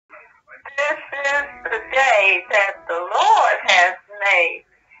the day that the Lord has made.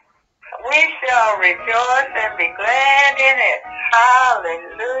 We shall rejoice and be glad in it.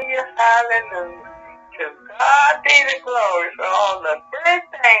 Hallelujah, hallelujah. To God be the glory for all the good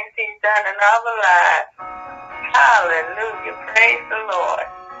things He's done in our lives. Hallelujah, praise the Lord.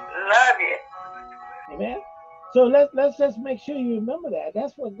 Love you. Amen. So let's just make sure you remember that.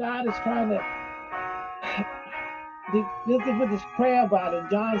 That's what God is trying to. This is what this prayer about in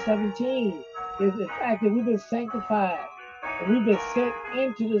John 17 is the fact that we've been sanctified and we've been sent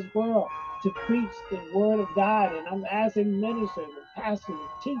into this world to preach the word of God. And I'm asking ministers and pastors to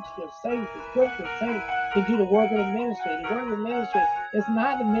teach the saints, equip the saints to do the work of the ministry. The work of the ministry is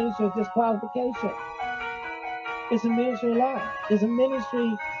not the ministry of disqualification. It's a ministry of life. It's a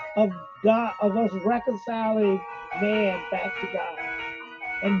ministry of God, of us reconciling man back to God.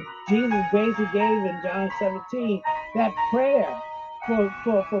 And Jesus basically gave in John 17 that prayer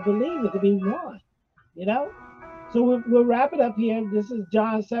for believers to be one, you know? So we'll wrap it up here. This is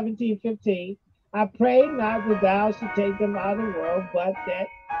John 17:15. I pray not that thou should take them out of the world, but that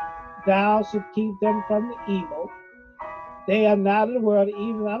thou should keep them from the evil. They are not of the world,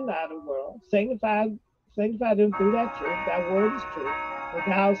 even I'm not of the world. Sanctify them through that truth. Thy word is true. For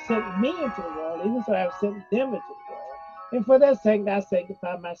thou sent me into the world, even so I have sent them into the world. And for their sake I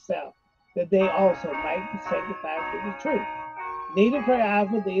sanctify myself, that they also might be sanctified through the truth. Neither pray I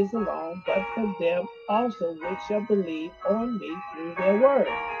for these alone, but for them also which shall believe on me through their word.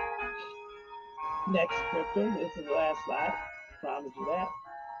 Next scripture, this is the last slide. Promise you that.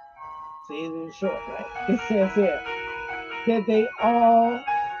 See, it's short, right? It says here, that they all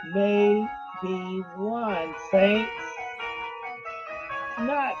may be one, saints.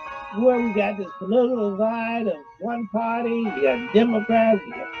 Not where we got this political divide of one party, you got Democrats,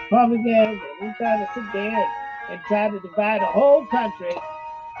 you got Republicans, and we trying to sit there and try to divide the whole country.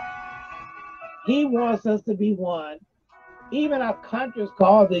 He wants us to be one. Even our country is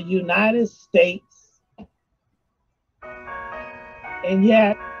called the United States. And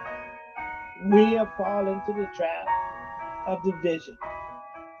yet, we have fallen into the trap of division.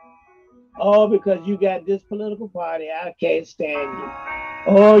 Oh, because you got this political party, I can't stand you.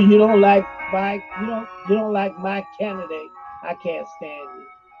 Oh, you don't like my candidate, I can't stand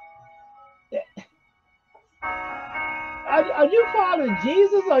you. Are you following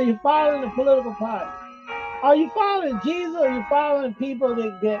Jesus, or are you following the political party? Are you following Jesus, or are you following people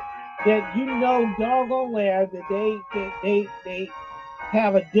that you know doggone well that they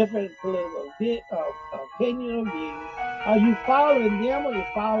have a different political opinion or view? Are you following them, or are you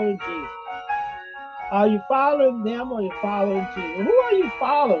following Jesus? Are you following them, or are you following Jesus? Who are you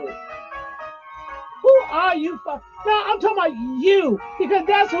following? Who are you following? Now, I'm talking about you, because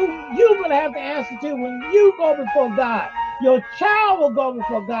that's who you're going to have to answer to when you go before God. Your child will go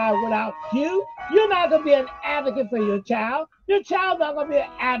before God without you. You're not going to be an advocate for your child. Your child's not going to be an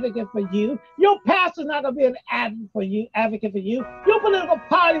advocate for you. Your pastor's not going to be an advocate for you. Your political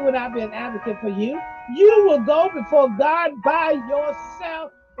party will not be an advocate for you. You will go before God by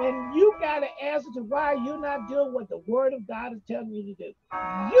yourself, and you got to answer to why you're not doing what the word of God is telling you to do.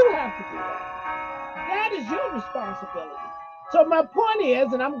 You have to do that. That is your responsibility. So my point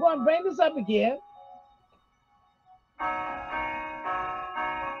is, and I'm going to bring this up again.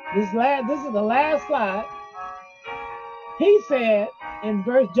 This is the last slide. He said in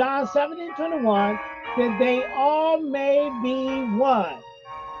verse John 17:21 that they all may be one.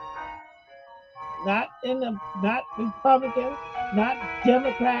 Not Republican, not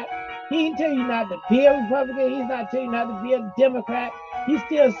Democrat. He didn't tell you not to be a Republican. He's not telling you not to be a Democrat. He's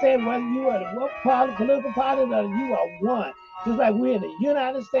still saying whether you are the what party, political party, or you are one. Just like we're in the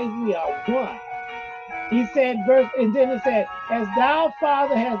United States, we are one. He said, and then it said, as thou,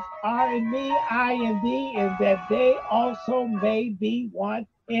 Father, art in me, I in thee, and that they also may be one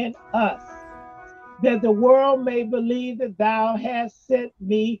in us, that the world may believe that thou hast sent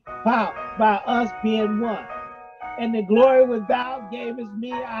me by us being one. And the glory which thou gavest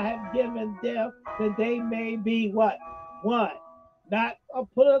me, I have given them, that they may be what? One. Not a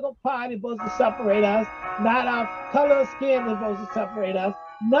political party supposed to separate us, not our color of skin is supposed to separate us.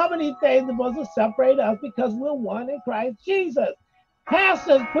 None of these things are supposed to separate us, because we're one in Christ Jesus.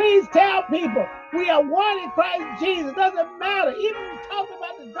 Pastors, please tell people we are one in Christ Jesus. Doesn't matter. Even talking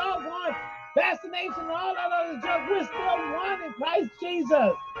about the doggone vaccination and all that other junk, we're still one in Christ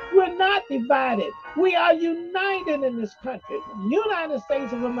Jesus. We're not divided. We are united in this country. United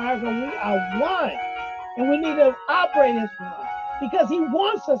States of America, we are one. And we need to operate as one, because he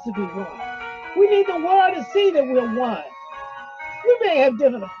wants us to be one. We need the world to see that we're one. We may have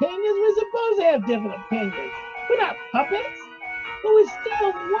different opinions. We're supposed to have different opinions. We're not puppets, but we're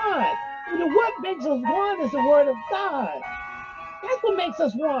still one. The what makes us one is the word of God. That's what makes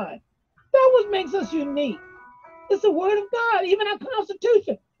us one. That's what makes us unique. It's the word of God, even our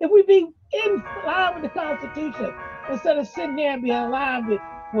Constitution. If we be in line with the Constitution, instead of sitting there and being aligned with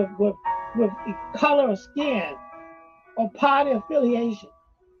the color of skin or party affiliation.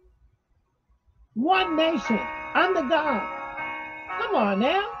 One nation under God. Come on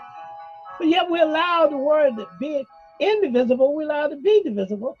now. But yet we allow the word to be indivisible. We allow it to be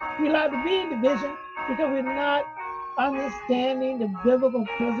divisible. We allow it to be in division because we're not understanding the biblical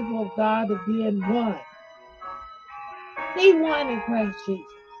principle of God to be in one. Be one in Christ Jesus.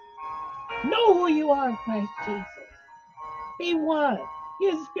 Know who you are in Christ Jesus. Be one.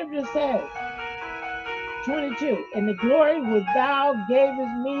 Here's the scripture says, 22, and the glory which thou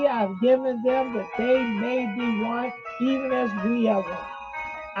gavest me, I've given them that they may be one, even as we are one.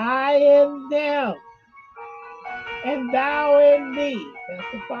 I in them, and thou in me, that's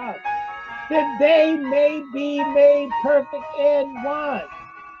the Father, that they may be made perfect in one,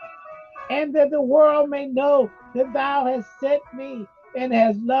 and that the world may know that thou hast sent me and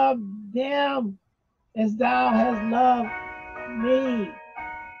hast loved them as thou hast loved me.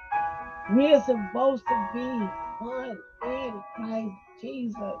 We are supposed to be one in Christ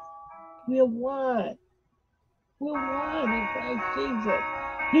Jesus. We're one. We're one in Christ Jesus.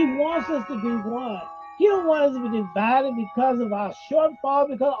 He wants us to be one. He don't want us to be divided because of our shortfall,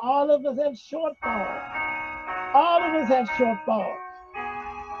 because all of us have shortfalls. All of us have shortfalls.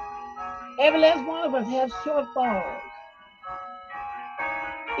 Every last one of us has shortfalls.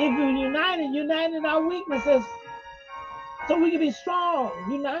 If we're united our weaknesses, so we can be strong,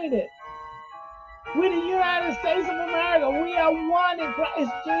 united. We're the United States of America. We are one in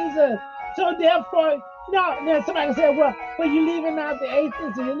Christ Jesus. So therefore, now somebody can say, well, you're leaving out the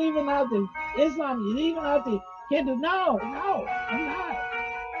atheists, you're leaving out the Islam, you're leaving out the Hindu. No, I'm not.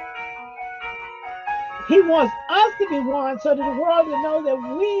 He wants us to be one so that the world will know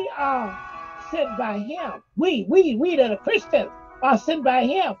that we are sent by him. We that are Christians are sent by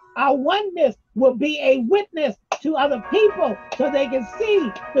him. Our oneness will be a witness to other people so they can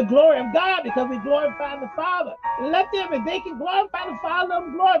see the glory of God because we glorify the Father. Let them, if they can glorify the Father, let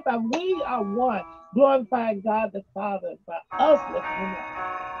them glorify. We are one, glorifying God the Father by us lifting him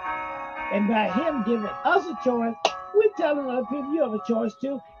up. And by him giving us a choice, we're telling other people you have a choice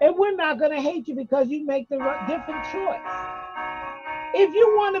too. And we're not going to hate you because you make the different choice. If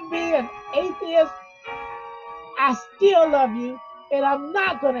you want to be an atheist, I still love you. And I'm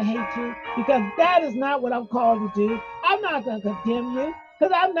not going to hate you because that is not what I'm called to do. I'm not going to condemn you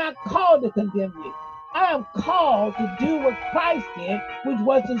because I'm not called to condemn you. I am called to do what Christ did, which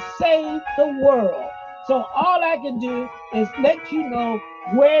was to save the world. So all I can do is let you know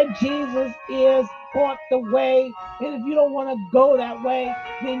where Jesus is, point the way. And if you don't want to go that way,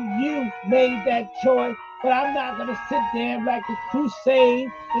 then you made that choice. But I'm not going to sit there like the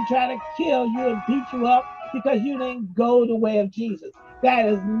crusade and try to kill you and beat you up because you didn't go the way of Jesus. That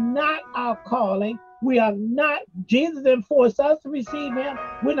is not our calling. We are not, Jesus didn't force us to receive him.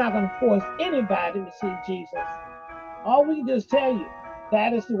 We're not going to force anybody to receive Jesus. All we can just tell you,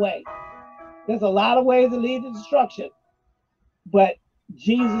 that is the way. There's a lot of ways that lead to destruction, but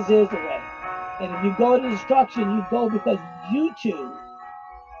Jesus is the way. And if you go to destruction, you go because you choose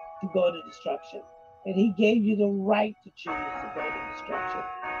to go to destruction. And he gave you the right to choose to go to destruction.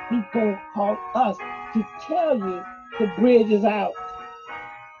 He called us to tell you the bridge is out.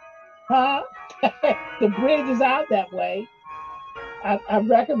 Huh? The bridge is out that way. I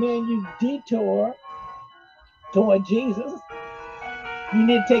recommend you detour toward Jesus. You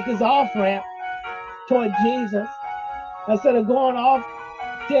need to take this off-ramp toward Jesus. Instead of going off,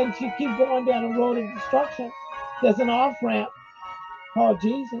 then you keep going down the road of destruction. There's an off-ramp called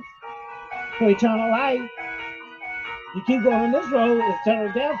Jesus for eternal life. You keep going on this road,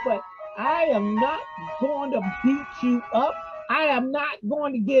 eternal death, but I am not going to beat you up. I am not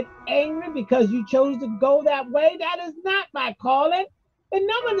going to get angry because you chose to go that way. That is not my calling. And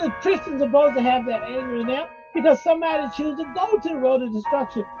none of the Christians are supposed to have that anger in them because somebody chooses to go to the road of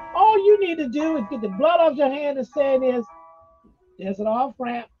destruction. All you need to do is get the blood off your hand and say is, there's an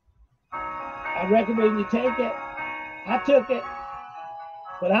off-ramp. I recommend you take it. I took it.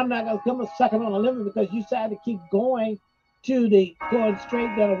 But I'm not going to come and suck it on a limit because you decided to keep going straight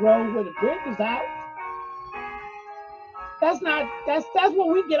down the road where the bridge is out. That's what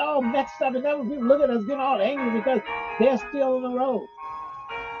we get all mixed up, and then people look at us getting all angry because they're still on the road.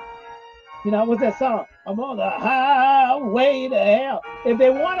 You know, what's that song? I'm on the highway to hell. If they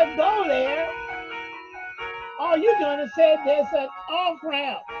want to go there, all you're doing is saying there's an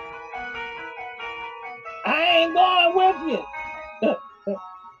off-ramp. I ain't going with you.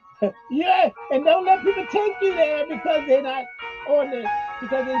 Yeah, take you there because they're not on the,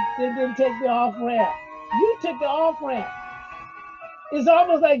 because they didn't take the off ramp. You took the off ramp. It's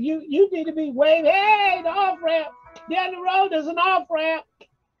almost like you need to be waving, hey, the off ramp. Down the road, there's an off ramp.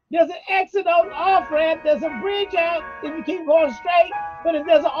 There's an exit on the off ramp. There's a bridge out if you keep going straight. But if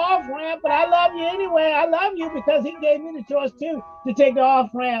there's an off ramp, but I love you anyway. I love you because he gave me the choice too to take the off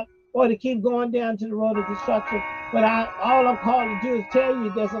ramp or to keep going down to the road of destruction. But all I'm called to do is tell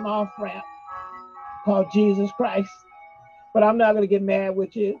you there's an off ramp called Jesus Christ. But I'm not going to get mad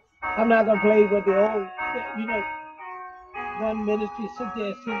with you. I'm not going to play with the old, you know, one ministry sit there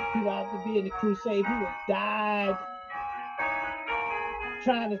and send people out to be in the crusade. People died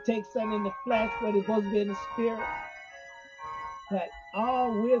trying to take something in the flesh where they're supposed to be in the spirit. But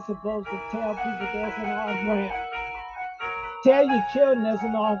all we're supposed to tell people there's an off ramp. Tell your children there's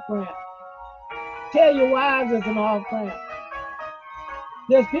an off ramp. Tell your wives there's an off ramp.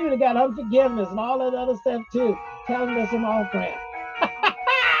 There's people that got unforgiveness and all that other stuff too. Tell them there's an off ramp.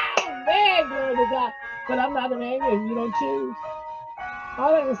 Man, glory to God. But I'm not angry if you don't choose.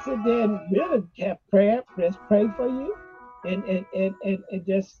 All I can sit there and really have prayer, just pray for you, and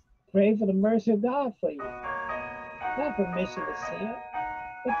just pray for the mercy of God for you. Not permission to sin,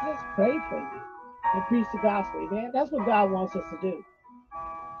 but just pray for you and preach the gospel, man. That's what God wants us to do.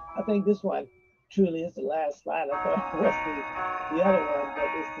 I think this one truly is the last slide. I thought it was the other one, but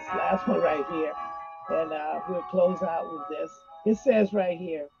it's this last one right here. And we'll close out with this. It says right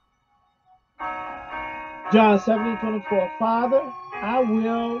here, John 17:24, Father, I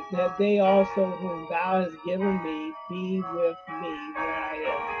will that they also whom thou hast given me be with me where I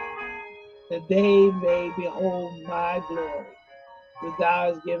am, that they may behold my glory, which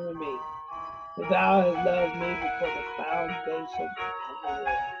thou hast given me, that thou hast loved me before the foundation of the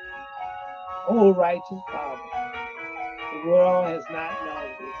world. O righteous Father, the world has not known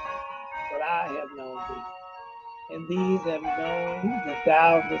thee, but I have known thee, and these have known that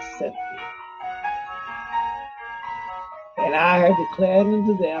thou hast sent me. And I have declared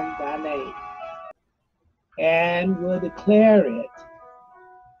unto them thy name, and will declare it,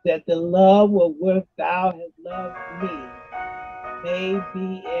 that the love wherewith thou hast loved me may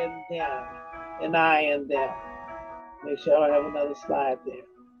be in them, and I in them. Make sure I don't have another slide there,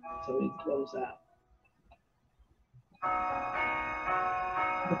 so we can close out.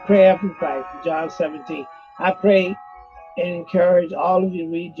 The prayer from Christ, John 17. I pray and encourage all of you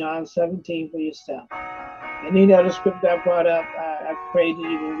to read John 17 for yourself. And any other scripture I brought up, I pray that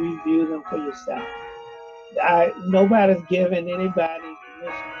you will review them for yourself. Nobody's giving anybody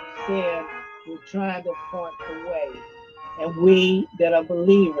permission to sin. We're trying to point the way. And we that are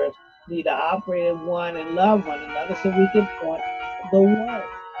believers need to operate in one and love one another so we can point the way.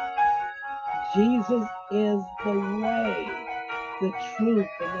 Jesus is the way, the truth,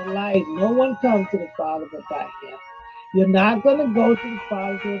 and the light. No one comes to the Father but by him. You're not going to go to the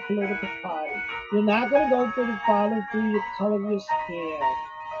Father through a political party. You're not going to go to the Father through your color of your skin.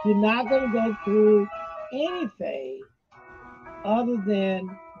 You're not going to go through anything other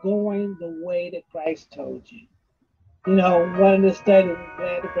than going the way that Christ told you. You know, one of the studies I'm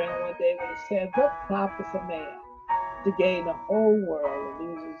glad to bring one day when it said, what profits a man to gain the whole world and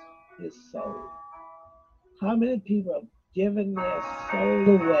loses his soul? How many people have given their soul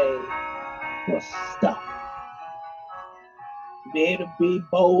away for stuff? Be able to be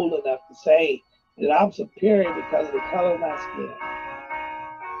bold enough to say that I'm superior because of the color of my skin,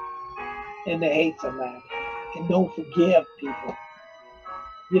 and to hate somebody and don't forgive people.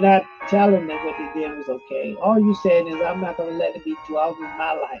 You're not telling them what they did was okay. All you said is, I'm not going to let it be dwelled in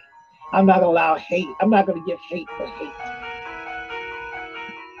my life. I'm not going to allow hate. I'm not going to give hate for hate.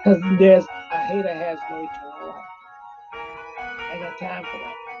 Because a hater has no eternal life. I ain't got time for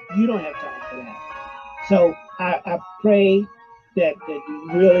that. You don't have time for that. So I pray that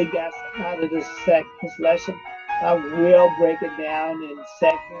you really got something out of this lesson. I will break it down in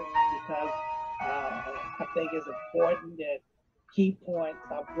segments because I think it's important that key points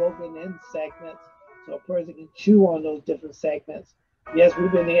are broken in segments so a person can chew on those different segments. Yes,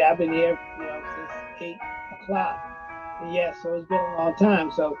 we've been here. I've been here, since 8 o'clock. And yes, so it's been a long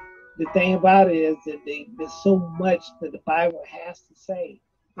time. So the thing about it is that there's so much that the Bible has to say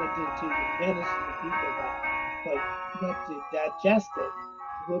to minister to people about. But to digest it,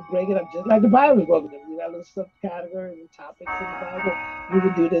 we'll break it up just like the Bible is broken up. We got little subcategories and topics in the Bible. We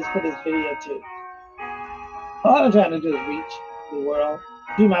will do this for this video too. All I'm trying to do is reach the world,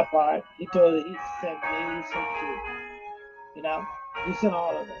 do my part. He told us he sent me, he sent you. He sent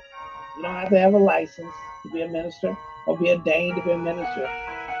all of us. You don't have to have a license to be a minister or be ordained to be a minister.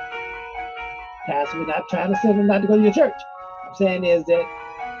 Pastor, we're not trying to send them not to go to your church. I'm saying is that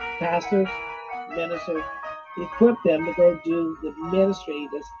pastors, minister, equip them to go do the ministry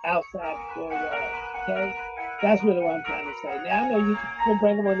that's outside the four walls. Okay, that's really what I'm trying to say. Now I know you can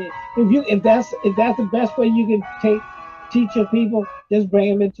bring them on in. If that's the best way you can teach your people, just bring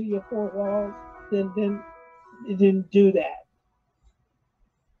them into your four walls. Then do that.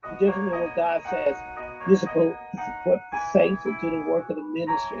 Just remember what God says. You're supposed to equip the saints to do the work of the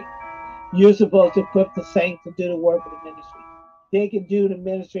ministry. You're supposed to equip the saints to do the work of the ministry. They can do the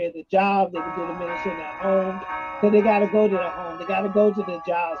ministry at the job. They can do the ministry in their home. Because they got to go to the home. They got to go to the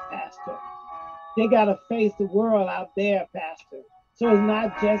jobs, Pastor. They got to face the world out there, Pastor. So it's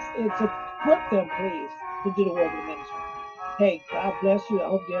not just, it's equip them, please, to do the work of the ministry. Hey, God bless you. I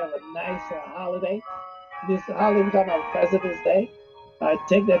hope you have a nice holiday. This holiday, we're talking about President's Day.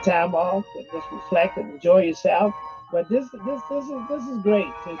 Take that time off and just reflect and enjoy yourself. But this is great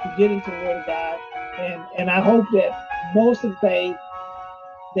to get into the Word of God, and I hope that most of the things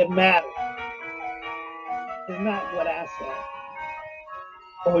that matter is not what I say,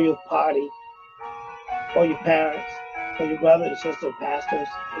 or your party, or your parents, or your brother and sister pastors.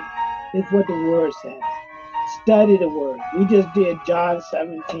 It's what the Word says. Study the Word. We just did John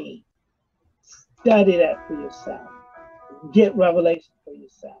 17. Study that for yourself. Get revelation for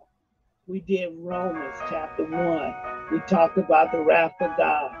yourself. We did Romans chapter 1. We talked about the wrath of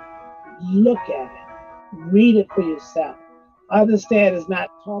God. Look at it. Read it for yourself. Understand it's not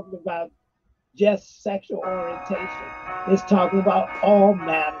talking about just sexual orientation. It's talking about all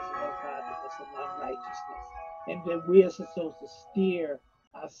matters of ungodliness and unrighteousness. And that we are supposed to steer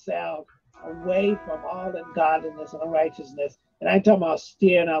ourselves away from all ungodliness and unrighteousness. And I'm talking about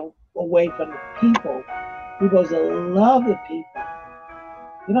steering away from the people. We're supposed to love the people.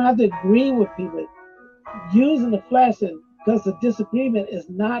 You don't have to agree with people. Using the flesh, and because the disagreement is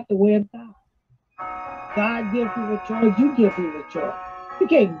not the way of God. God gives people a choice. You give people a choice. You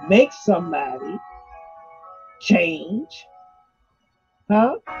can't make somebody change.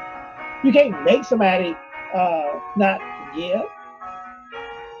 Huh? You can't make somebody not forgive.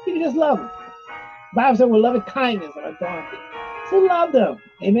 You can just love them. The Bible said, with loving kindness are drawn thee. So love them.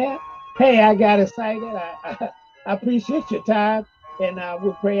 Amen. Hey, I got excited. I appreciate your time. And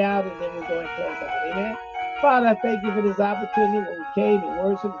we'll pray out, and then we'll go and close out. Amen. Father, I thank you for this opportunity when we came to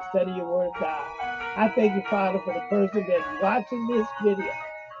worship and study your word, God. I thank you, Father, for the person that's watching this video,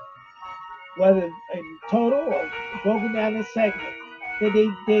 whether in total or broken down in segments, that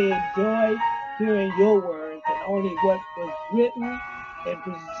they enjoy hearing your words, and only what was written and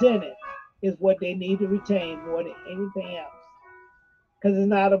presented is what they need to retain more than anything else. Because it's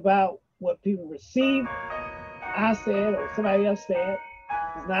not about what people receive, I said, or somebody else said.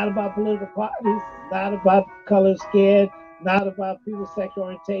 It's not about political parties. It's not about color of skin. It's not about people's sexual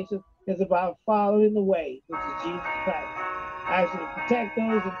orientation. It's about following the way, which is Jesus Christ. I ask you to protect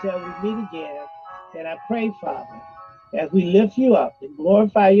those until we meet again. And I pray, Father, as we lift you up and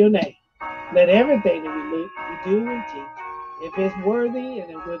glorify your name, let everything that we do and teach, if it's worthy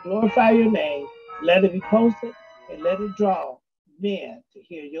and if we glorify your name, let it be posted and let it draw men to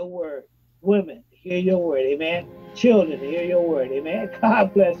hear your word, women to hear your word, amen, children to hear your word, amen.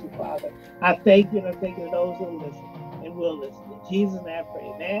 God bless you, Father. I thank you, and I thank you to those who listen and will listen. In Jesus' name I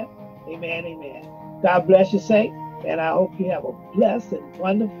pray, amen, amen, amen. God bless you, saints, and I hope you have a blessed and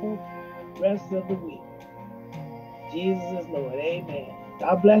wonderful rest of the week. Jesus is Lord, amen.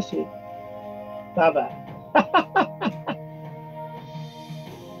 God bless you. Bye-bye.